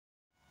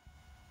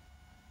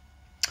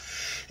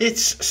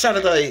It's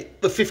Saturday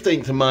the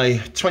 15th of May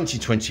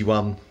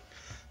 2021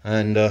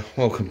 and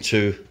welcome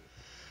to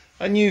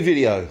a new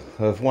video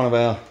of one of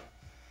our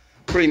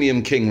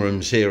premium king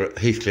rooms here at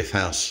Heathcliff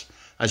House.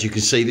 As you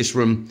can see, this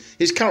room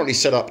is currently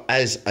set up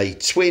as a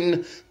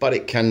twin, but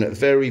it can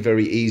very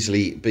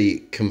easily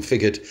be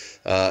configured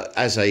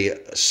as a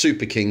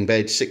Superking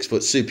bed,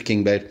 6-foot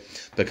Superking bed,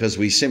 because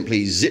we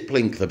simply zip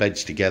link the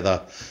beds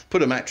together,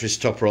 put a mattress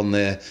topper on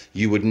there,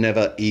 you would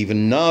never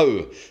even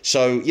know.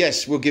 So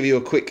yes, we'll give you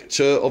a quick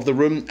tour of the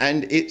room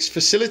and its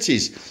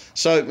facilities.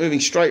 So moving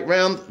straight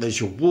round,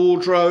 there's your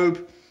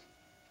wardrobe,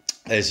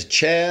 there's a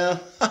chair,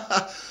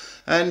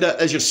 and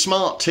there's your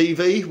smart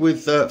TV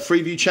with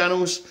Freeview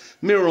channels,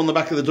 mirror on the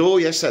back of the door,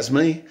 yes, that's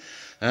me.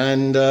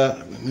 And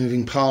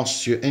moving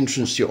past your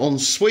entrance to your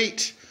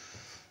ensuite,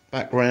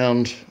 back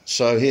round,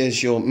 so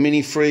here's your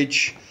mini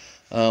fridge.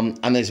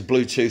 And there's a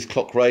Bluetooth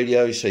clock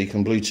radio, so you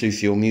can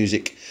Bluetooth your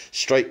music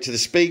straight to the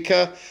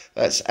speaker.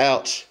 That's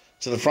out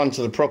to the front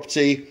of the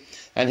property.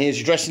 And here's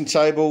your dressing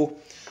table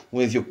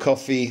with your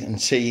coffee and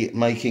tea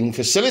making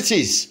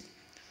facilities.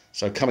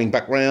 So coming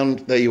back round,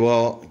 there you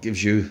are. It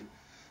gives you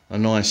a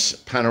nice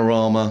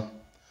panorama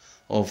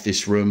of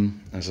this room,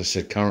 as I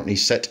said, currently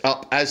set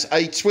up as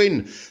a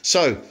twin.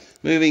 So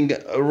moving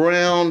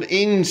around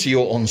into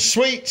your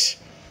ensuite.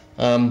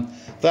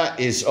 That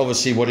is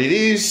obviously what it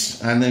is,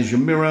 and there's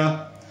your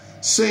mirror,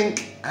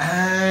 sink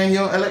and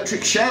your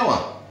electric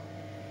shower.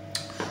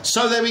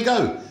 So there we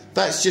go,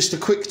 that's just a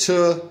quick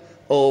tour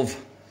of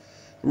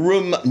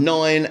room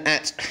 9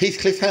 at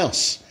Heathcliff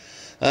House.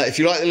 If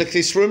you like the look of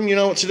this room, you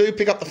know what to do.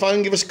 Pick up the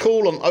phone, give us a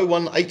call on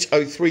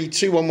 01803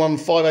 211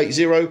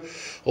 580,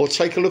 or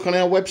take a look on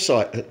our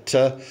website at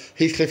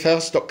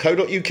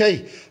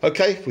heathcliffhouse.co.uk.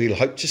 Okay, we'll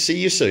hope to see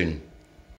you soon.